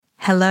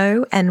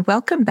Hello and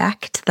welcome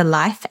back to the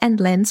Life and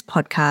Lens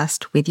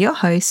podcast with your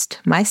host,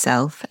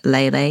 myself,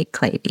 Lele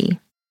Clavey.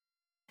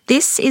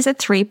 This is a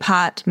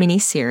 3-part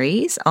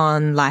mini-series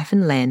on Life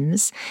and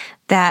Lens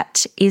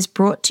that is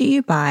brought to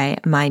you by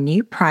my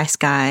new price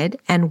guide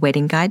and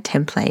wedding guide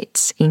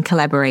templates in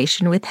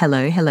collaboration with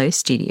Hello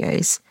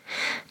Studios.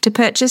 To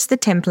purchase the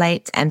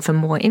templates and for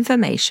more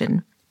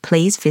information,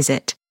 please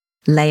visit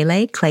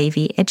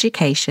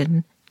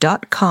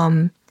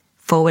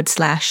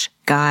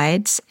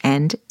leleclavyeducation.com/guides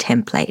and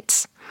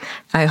templates.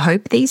 I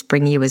hope these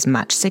bring you as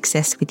much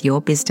success with your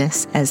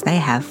business as they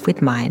have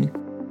with mine.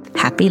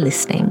 Happy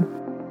listening.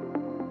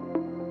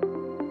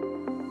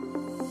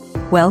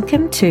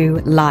 Welcome to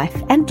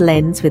Life and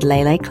Lens with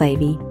Lele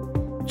Clavey.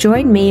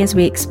 Join me as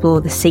we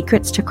explore the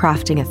secrets to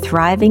crafting a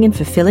thriving and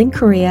fulfilling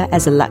career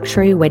as a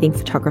luxury wedding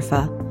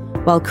photographer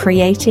while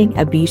creating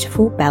a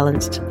beautiful,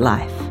 balanced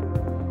life.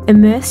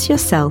 Immerse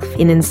yourself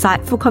in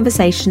insightful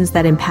conversations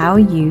that empower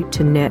you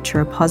to nurture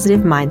a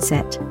positive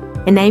mindset,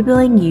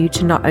 enabling you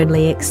to not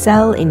only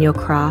excel in your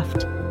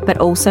craft, but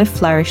also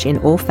flourish in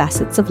all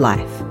facets of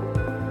life.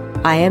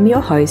 I am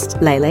your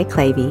host, Lele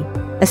Clavey,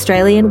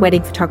 Australian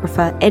wedding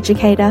photographer,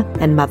 educator,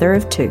 and mother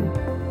of 2.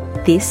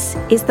 This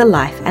is the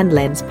Life and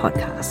Lens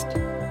podcast.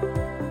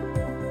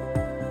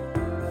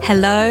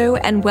 Hello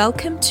and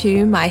welcome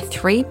to my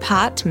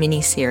 3-part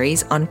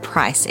mini-series on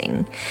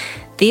pricing.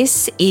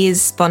 This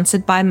is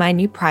sponsored by my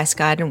new price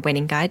guide and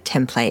wedding guide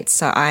templates,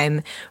 so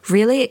I'm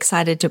really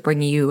excited to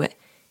bring you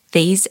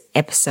these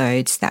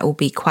episodes that will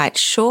be quite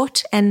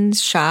short and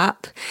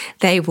sharp.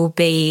 They will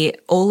be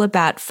all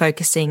about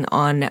focusing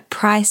on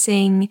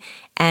pricing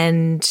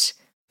and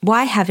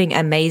why having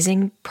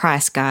amazing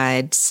price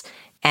guides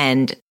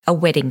and a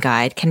wedding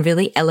guide can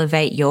really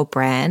elevate your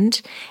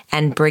brand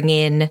and bring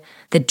in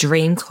the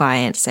dream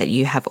clients that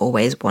you have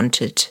always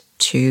wanted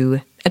to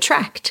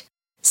attract.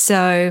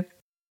 So,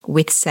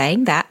 with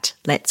saying that,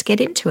 let's get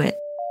into it.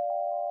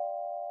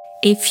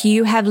 If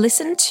you have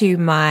listened to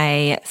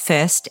my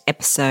first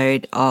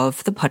episode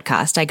of the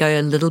podcast, I go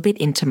a little bit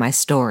into my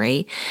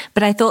story,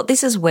 but I thought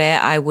this is where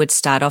I would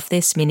start off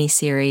this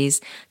mini-series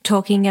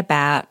talking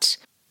about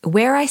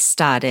where I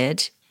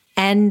started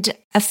and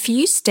a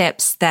few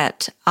steps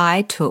that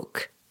I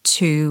took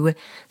to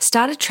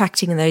start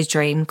attracting those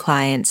dream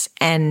clients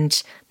and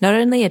not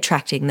only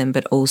attracting them,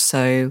 but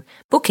also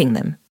booking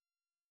them.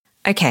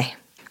 Okay.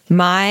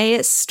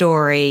 My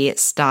story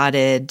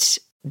started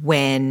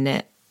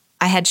when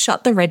I had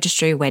shot the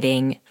registry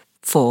wedding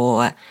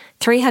for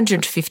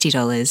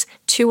 $350,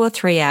 2 or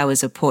 3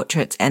 hours of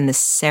portraits and the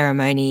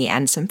ceremony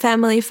and some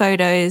family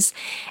photos,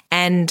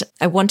 and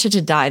I wanted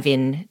to dive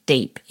in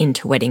deep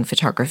into wedding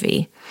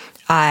photography.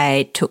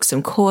 I took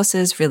some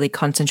courses, really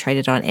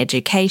concentrated on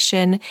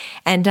education,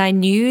 and I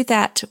knew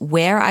that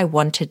where I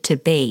wanted to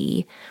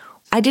be,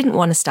 I didn't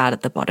want to start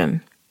at the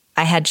bottom.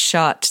 I had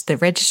shot the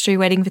registry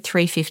wedding for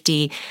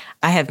 $350.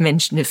 I have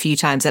mentioned a few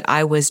times that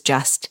I was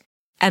just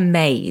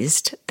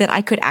amazed that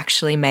I could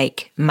actually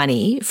make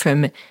money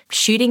from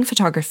shooting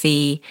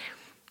photography,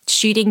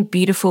 shooting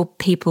beautiful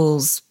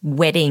people's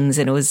weddings,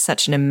 and it was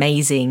such an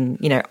amazing,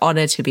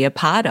 honor to be a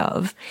part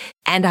of,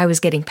 and I was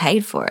getting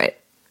paid for it.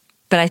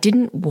 But I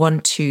didn't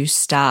want to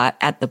start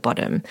at the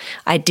bottom.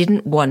 I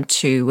didn't want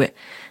to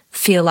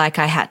feel like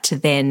I had to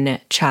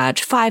then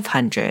charge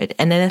 $500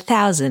 and then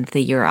 $1,000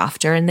 the year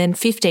after and then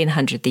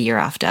 $1,500 the year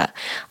after.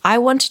 I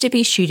wanted to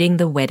be shooting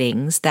the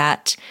weddings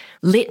that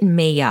lit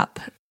me up,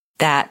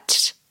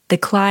 that the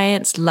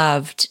clients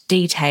loved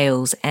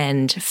details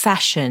and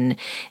fashion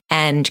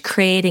and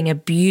creating a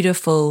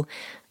beautiful,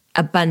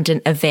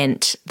 abundant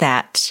event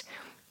that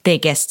their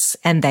guests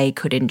and they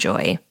could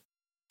enjoy.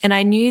 And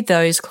I knew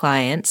those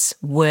clients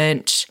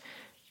weren't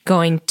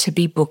going to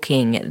be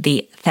booking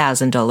the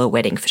 $1,000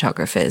 wedding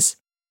photographers.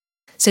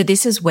 So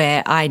this is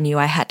where I knew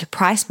I had to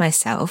price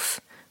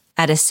myself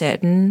at a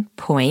certain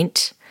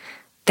point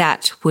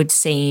that would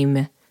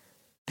seem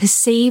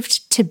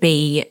perceived to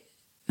be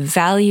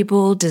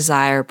valuable,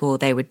 desirable.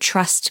 They would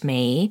trust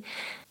me.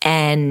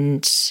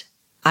 And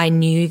I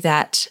knew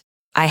that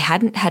I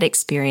hadn't had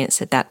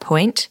experience at that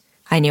point.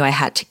 I knew I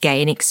had to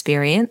gain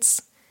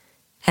experience.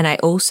 And I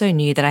also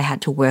knew that I had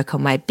to work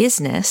on my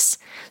business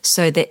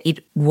so that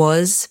it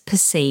was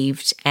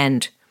perceived,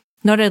 and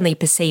not only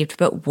perceived,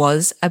 but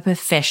was a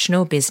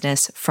professional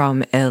business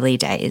from early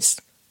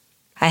days.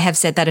 I have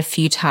said that a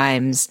few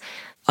times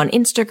on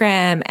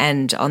Instagram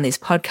and on this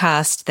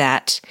podcast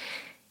that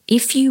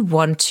if you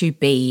want to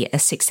be a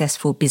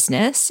successful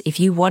business,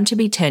 if you want to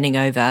be turning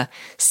over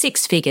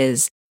 6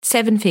 figures,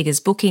 7 figures,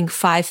 booking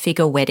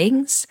 5-figure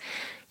weddings,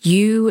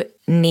 you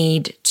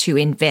need to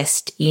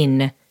invest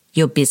in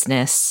your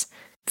business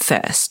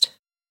first.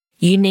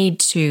 You need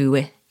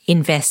to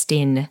invest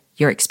in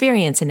your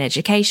experience and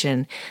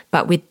education,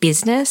 but with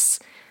business,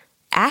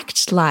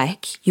 act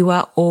like you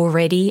are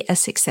already a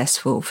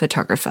successful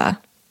photographer.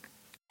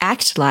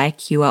 Act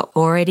like you are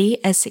already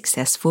a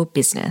successful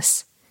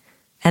business.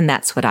 And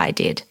that's what I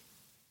did.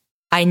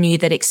 I knew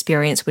that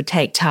experience would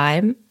take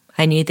time.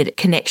 I knew that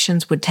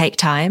connections would take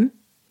time.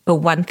 But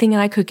one thing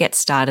I could get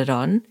started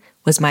on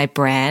was my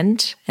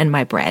brand and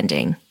my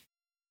branding.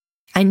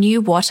 I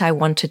knew what I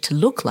wanted to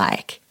look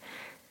like.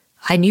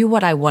 I knew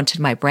what I wanted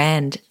my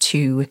brand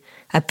to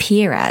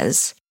appear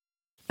as,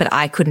 but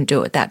I couldn't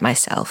do it that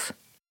myself.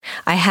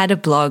 I had a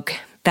blog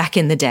back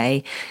in the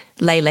day,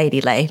 Lay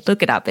Lady Lay,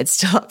 look it up, it's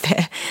still up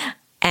there.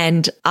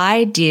 And I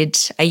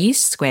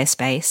used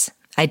Squarespace.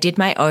 I did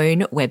my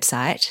own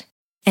website.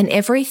 And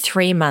every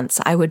 3 months,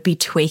 I would be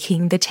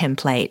tweaking the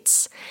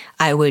templates.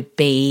 I would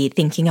be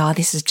thinking, oh,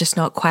 this is just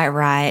not quite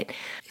right.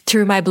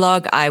 Through my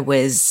blog, I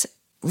was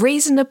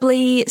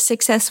reasonably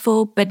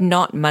successful, but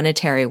not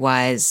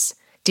monetary-wise.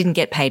 Didn't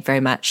get paid very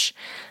much,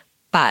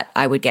 but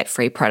I would get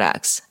free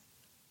products.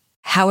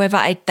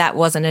 However, that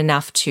wasn't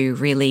enough to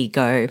really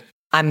go,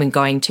 I'm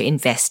going to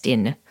invest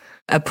in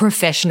a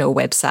professional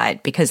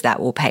website because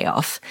that will pay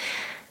off.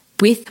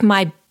 With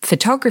my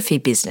photography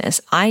business,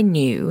 I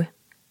knew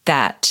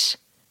that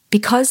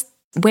because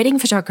wedding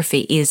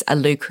photography is a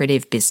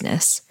lucrative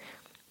business,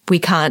 we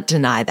can't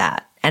deny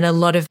that. And a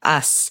lot of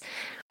us,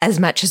 as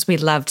much as we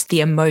loved the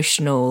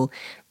emotional,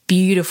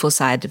 beautiful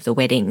side of the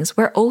weddings,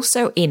 we're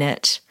also in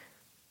it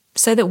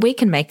so that we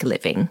can make a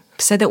living,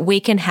 so that we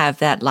can have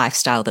that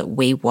lifestyle that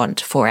we want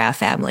for our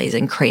families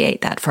and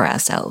create that for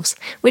ourselves,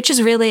 which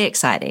is really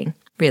exciting,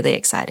 really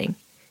exciting.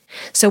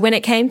 So when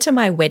it came to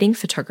my wedding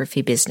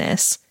photography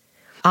business,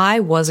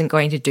 I wasn't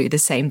going to do the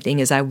same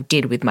thing as I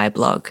did with my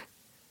blog.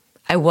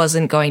 I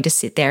wasn't going to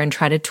sit there and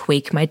try to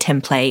tweak my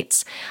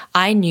templates.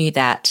 I knew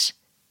that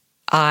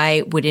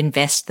I would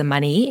invest the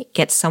money,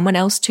 get someone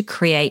else to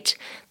create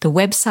the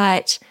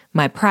website,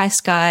 my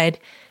price guide,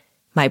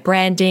 my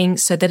branding,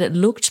 so that it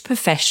looked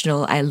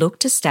professional, I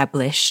looked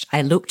established,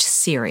 I looked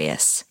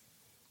serious.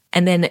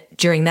 And then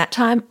during that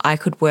time, I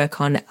could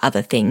work on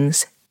other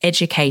things,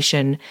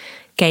 education,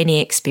 gaining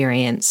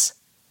experience,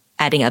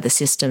 adding other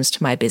systems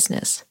to my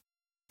business.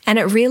 And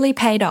it really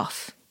paid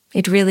off.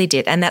 It really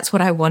did. And that's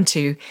what I want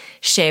to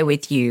share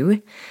with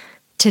you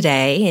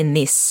today in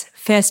this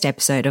first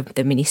episode of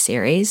the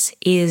mini-series,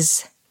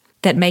 is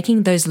that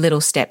making those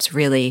little steps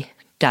really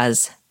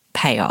does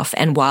pay off.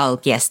 And while,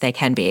 yes, they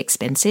can be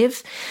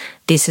expensive,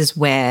 this is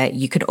where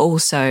you could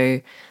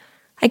also,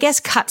 I guess,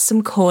 cut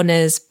some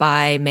corners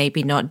by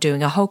maybe not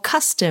doing a whole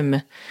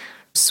custom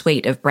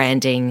suite of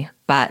branding,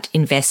 but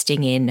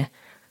investing in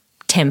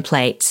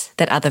templates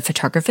that other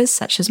photographers,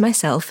 such as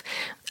myself,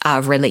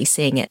 are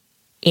releasing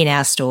in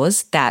our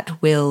stores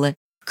that will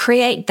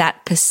create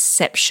that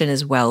perception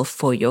as well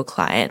for your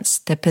clients,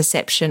 the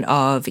perception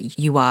of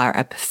you are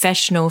a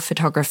professional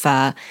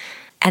photographer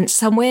and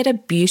somewhere to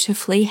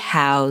beautifully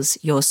house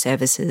your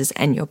services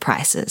and your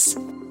prices.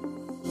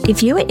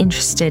 If you are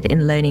interested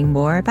in learning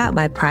more about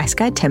my price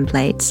guide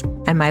templates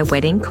and my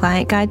wedding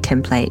client guide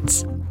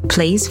templates,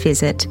 please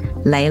visit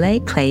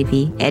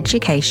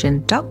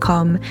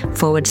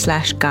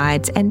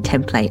laylayclavyeducation.com/guides and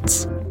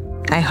templates.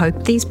 I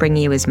hope these bring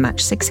you as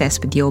much success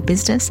with your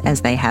business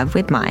as they have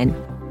with mine.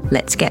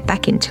 Let's get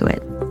back into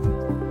it.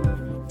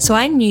 So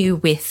I knew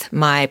with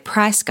my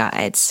price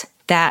guides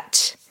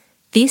that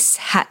this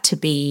had to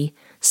be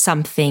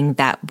something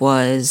that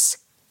was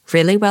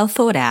really well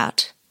thought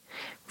out,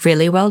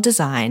 really well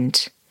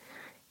designed,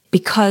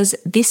 because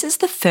this is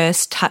the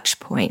first touch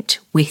point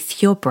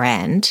with your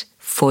brand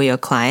for your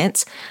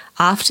clients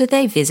after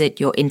they visit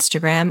your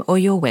Instagram or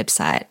your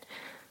website.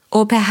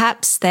 Or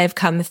perhaps they've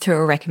come through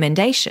a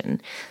recommendation,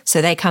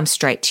 so they come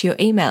straight to your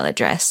email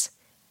address.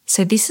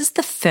 So this is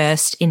the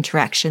first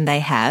interaction they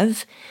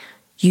have.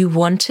 You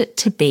want it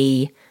to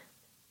be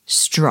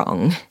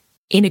strong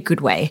in a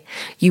good way.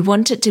 You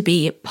want it to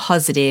be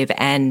positive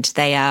and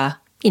they are,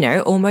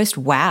 almost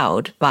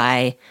wowed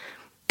by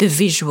the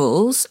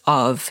visuals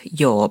of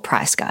your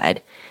price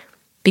guide.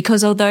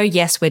 Because although,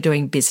 yes, we're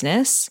doing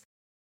business,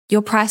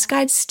 your price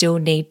guides still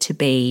need to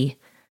be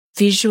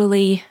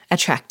visually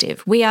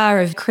attractive. We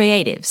are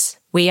creatives.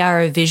 We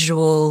are a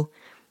visual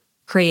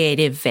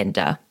creative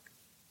vendor.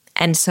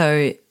 And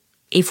so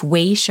if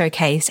we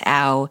showcase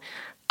our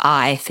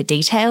eye for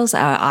details,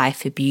 our eye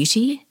for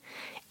beauty,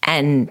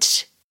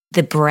 and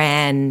the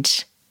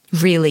brand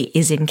really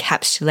is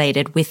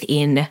encapsulated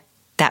within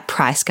that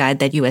price guide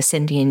that you are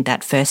sending in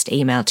that first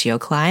email to your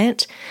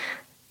client,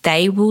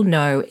 they will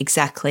know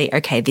exactly,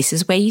 okay, this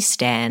is where you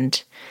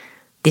stand.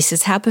 This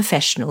is how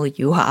professional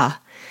you are.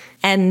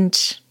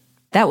 And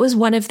that was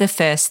one of the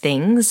first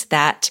things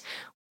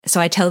so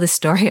I tell this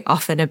story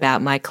often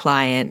about my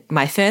client,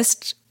 my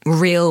first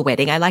real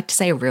wedding. I like to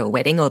say real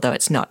wedding, although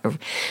it's not.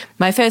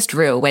 My first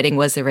real wedding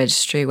was a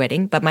registry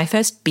wedding, but my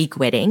first big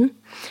wedding,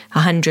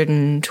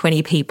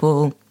 120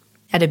 people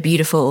at a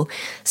beautiful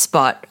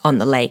spot on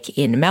the lake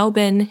in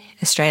Melbourne,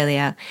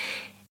 Australia.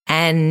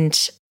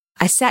 And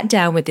I sat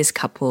down with this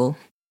couple.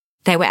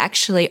 They were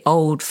actually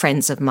old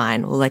friends of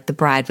mine, or like the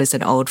bride was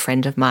an old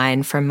friend of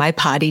mine from my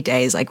party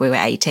days, like we were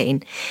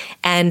 18.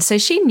 And so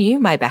she knew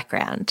my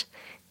background,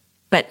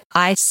 but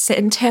I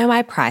sent her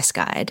my price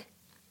guide,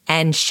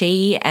 and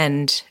she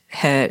and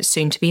her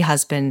soon-to-be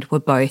husband were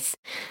both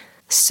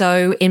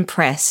so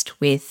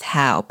impressed with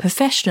how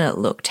professional it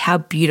looked, how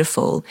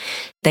beautiful.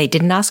 They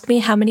didn't ask me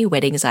how many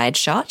weddings I had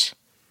shot.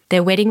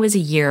 Their wedding was a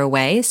year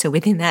away. So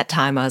within that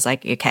time, I was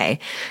like, okay,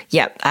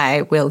 yep,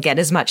 I will get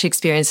as much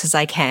experience as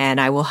I can.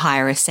 I will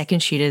hire a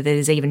second shooter that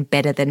is even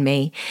better than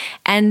me.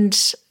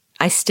 And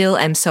I still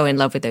am so in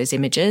love with those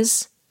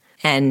images.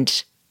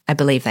 And I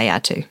believe they are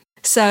too.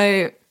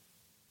 So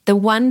the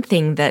one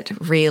thing that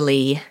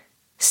really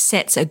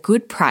sets a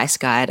good price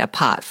guide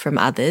apart from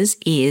others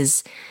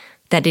is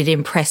that it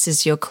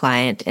impresses your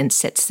client and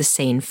sets the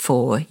scene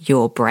for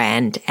your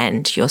brand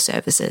and your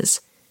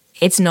services.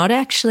 It's not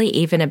actually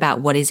even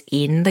about what is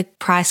in the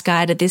price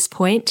guide at this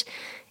point.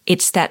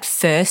 It's that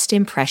first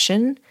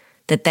impression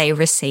that they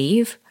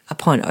receive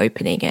upon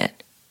opening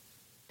it.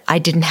 I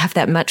didn't have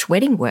that much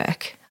wedding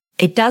work.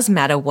 It does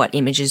matter what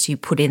images you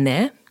put in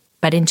there,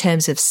 but in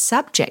terms of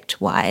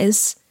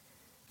subject-wise,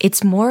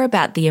 it's more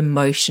about the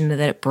emotion that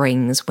it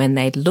brings when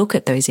they look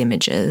at those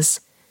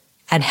images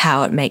and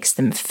how it makes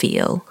them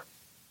feel.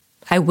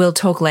 I will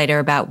talk later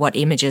about what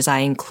images I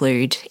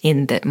include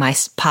in my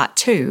part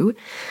 2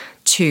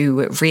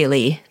 to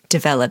really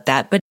develop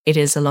that, but it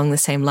is along the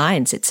same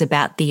lines. It's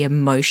about the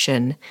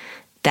emotion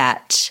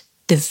that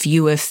the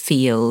viewer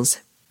feels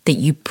that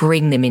you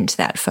bring them into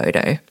that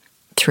photo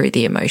through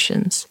the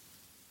emotions.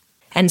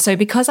 And so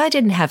because I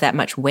didn't have that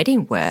much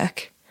wedding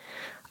work,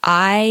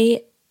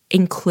 I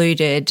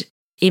included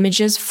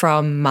images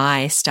from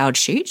my styled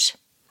shoot.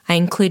 I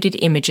included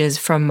images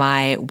from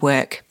my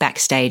work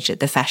backstage at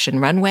the fashion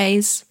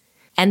runways.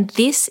 And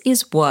this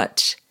is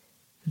what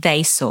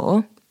they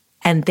saw.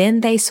 And then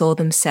they saw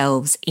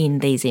themselves in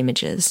these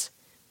images,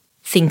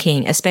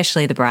 thinking,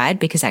 especially the bride,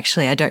 because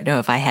actually I don't know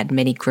if I had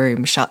many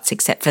groom shots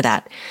except for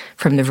that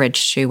from the Red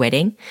Shoe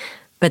wedding.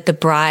 But the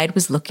bride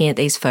was looking at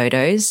these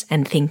photos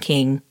and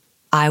thinking,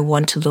 I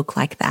want to look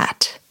like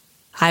that.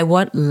 I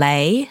want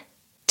Lay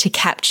to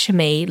capture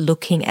me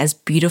looking as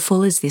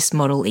beautiful as this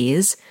model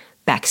is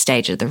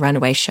backstage at the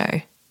runway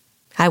show.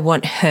 I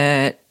want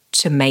her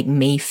to make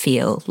me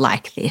feel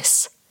like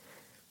this.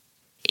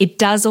 It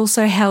does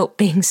also help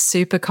being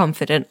super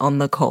confident on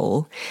the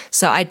call.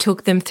 So I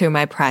took them through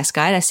my price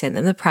guide. I sent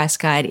them the price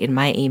guide in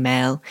my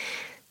email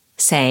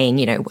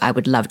saying, I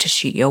would love to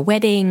shoot your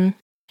wedding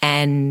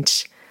and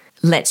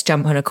let's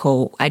jump on a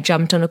call. I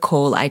jumped on a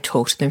call. I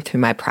talked them through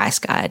my price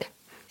guide.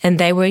 And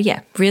they were,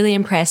 really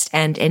impressed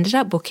and ended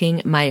up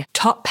booking my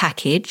top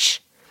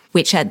package,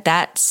 which at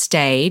that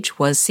stage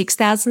was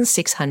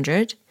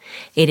 $6,600.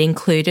 It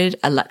included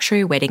a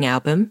luxury wedding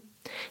album.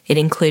 It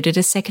included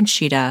a second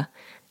shooter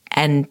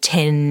and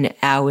 10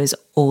 hours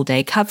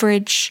all-day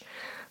coverage,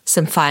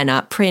 some fine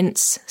art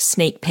prints,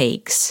 sneak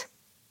peeks,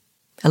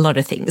 a lot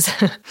of things.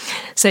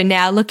 So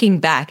now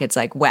looking back, it's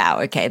like, wow,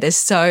 okay, there's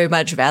so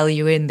much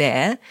value in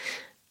there.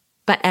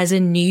 But as a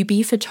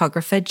newbie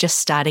photographer just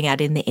starting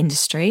out in the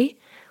industry,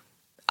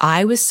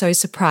 I was so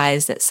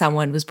surprised that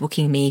someone was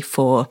booking me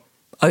for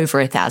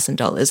over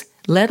 $1,000,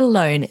 let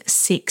alone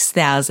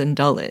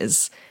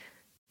 $6,000.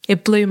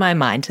 It blew my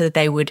mind that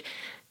they would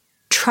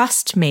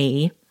trust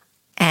me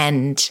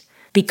and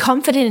be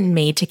confident in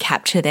me to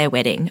capture their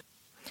wedding.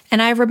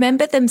 And I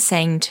remember them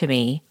saying to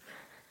me,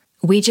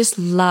 we just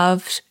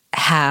loved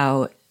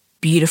how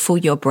beautiful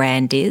your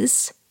brand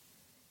is.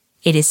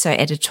 It is so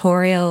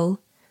editorial.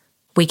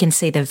 We can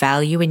see the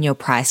value in your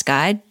price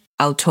guide.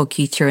 I'll talk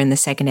you through in the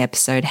second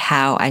episode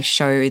how I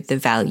show the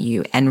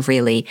value and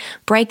really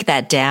break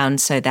that down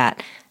so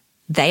that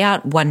they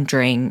aren't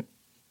wondering,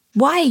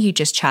 why are you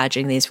just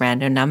charging these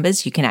random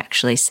numbers? You can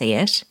actually see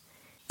it.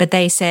 But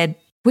they said,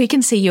 we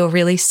can see you're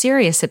really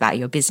serious about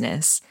your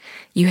business.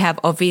 You have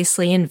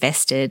obviously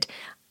invested.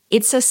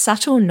 It's a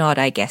subtle nod,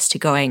 I guess, to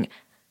going,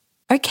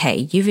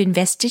 okay, you've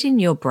invested in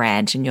your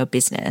brand and your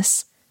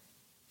business.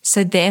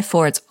 So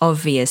therefore, it's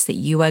obvious that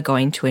you are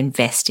going to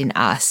invest in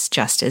us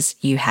just as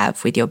you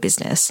have with your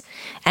business.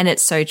 And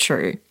it's so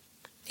true.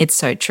 It's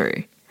so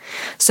true.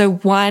 So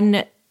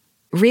one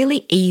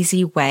really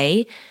easy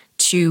way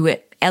to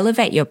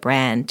elevate your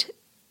brand,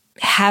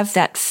 have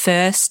that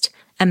first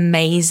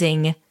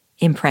amazing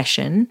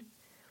impression,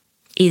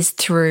 is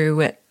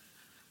through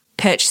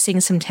purchasing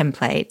some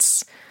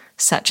templates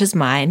such as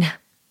mine.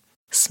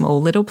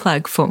 Small little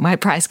plug for my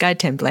price guide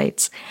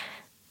templates.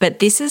 But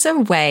this is a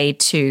way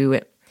to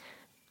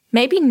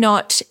maybe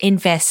not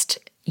invest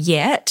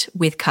yet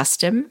with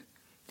custom,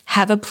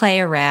 have a play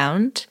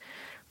around,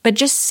 but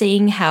just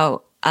seeing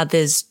how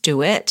others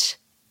do it.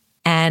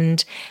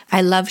 And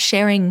I love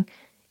sharing,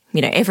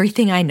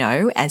 everything I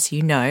know, as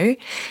you know,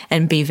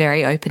 and be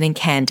very open and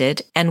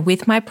candid. And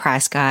with my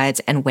price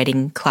guides and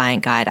wedding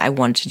client guide, I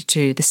wanted to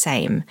do the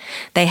same.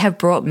 They have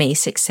brought me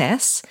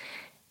success.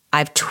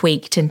 I've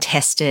tweaked and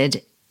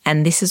tested,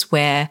 and this is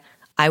where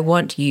I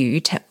want you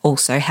to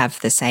also have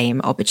the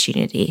same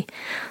opportunity.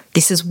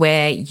 This is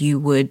where you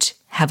would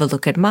have a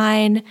look at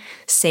mine,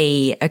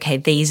 see, okay,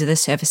 these are the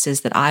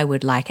services that I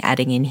would like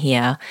adding in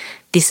here.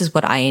 This is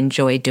what I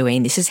enjoy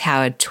doing. This is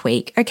how I'd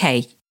tweak.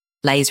 Okay,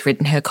 Lay's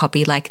written her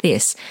copy like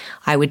this.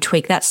 I would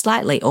tweak that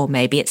slightly, or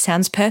maybe it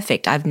sounds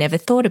perfect. I've never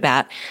thought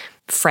about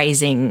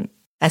phrasing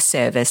a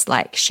service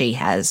like she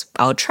has.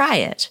 I'll try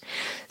it.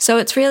 So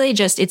it's really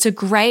it's a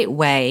great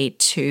way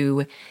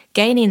to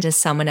gain into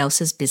someone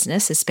else's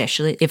business,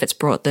 especially if it's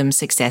brought them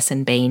success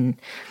and been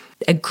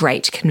a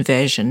great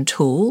conversion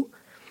tool.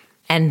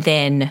 And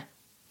then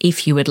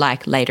if you would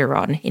like later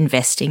on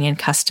investing in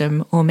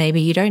custom, or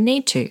maybe you don't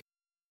need to.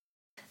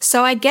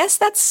 So I guess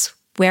that's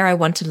where I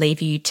want to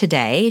leave you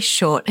today,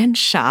 short and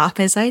sharp,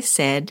 as I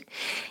said,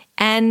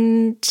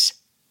 and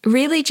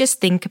really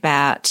just think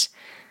about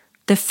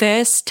the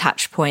first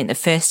touch point, the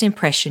first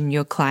impression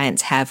your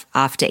clients have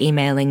after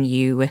emailing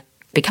you,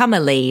 become a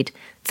lead.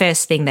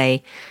 First thing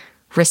they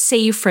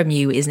receive from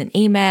you is an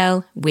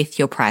email with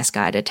your price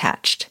guide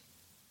attached.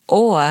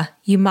 Or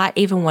you might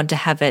even want to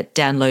have it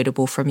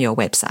downloadable from your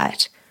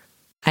website.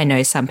 I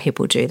know some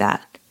people do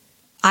that.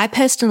 I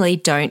personally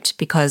don't,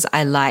 because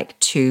I like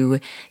to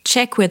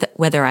check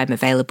whether I'm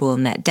available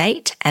on that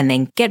date and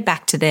then get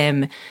back to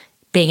them,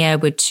 being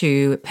able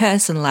to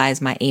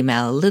personalize my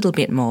email a little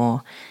bit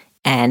more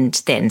and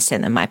then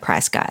send them my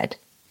price guide.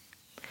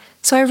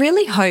 So I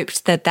really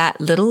hoped that that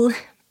little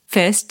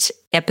first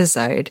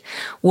episode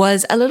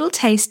was a little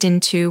taste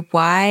into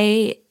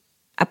why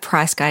a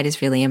price guide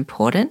is really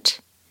important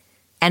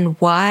and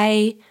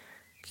why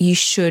you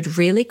should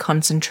really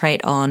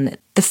concentrate on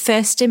the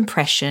first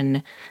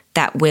impression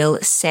that will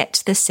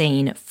set the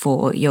scene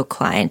for your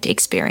client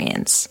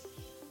experience.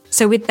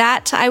 So with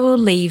that, I will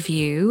leave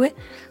you.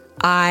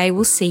 I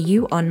will see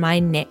you on my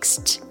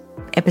next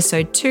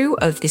episode 2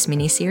 of this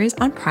mini-series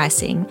on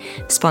pricing,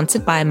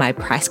 sponsored by my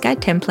price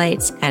guide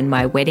templates and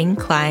my wedding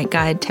client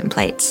guide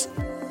templates.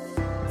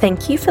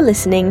 Thank you for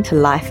listening to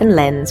Life and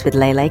Lens with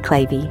Lele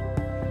Clavey.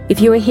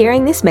 If you are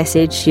hearing this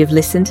message, you've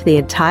listened to the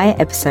entire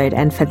episode,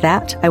 and for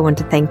that, I want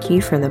to thank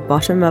you from the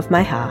bottom of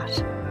my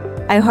heart.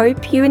 I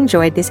hope you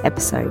enjoyed this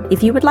episode.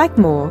 If you would like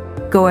more,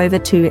 go over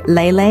to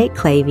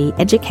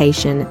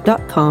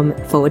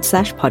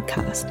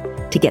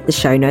leleClavieeducation.com/podcast to get the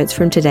show notes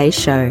from today's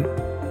show.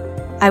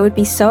 I would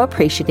be so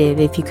appreciative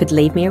if you could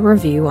leave me a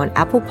review on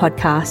Apple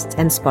Podcasts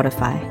and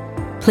Spotify.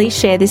 Please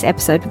share this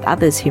episode with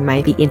others who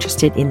may be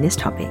interested in this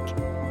topic.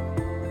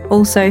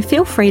 Also,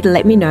 feel free to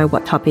let me know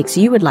what topics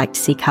you would like to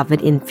see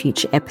covered in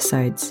future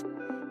episodes.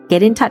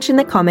 Get in touch in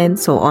the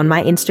comments or on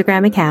my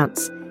Instagram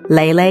accounts,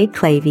 Lele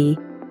Clavey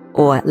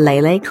or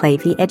Lele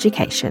Clavey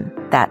Education.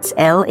 That's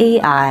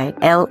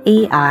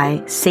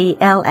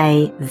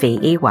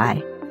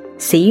LEILEICLAVEY.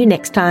 See you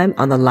next time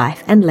on the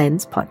Life and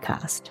Lens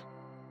podcast.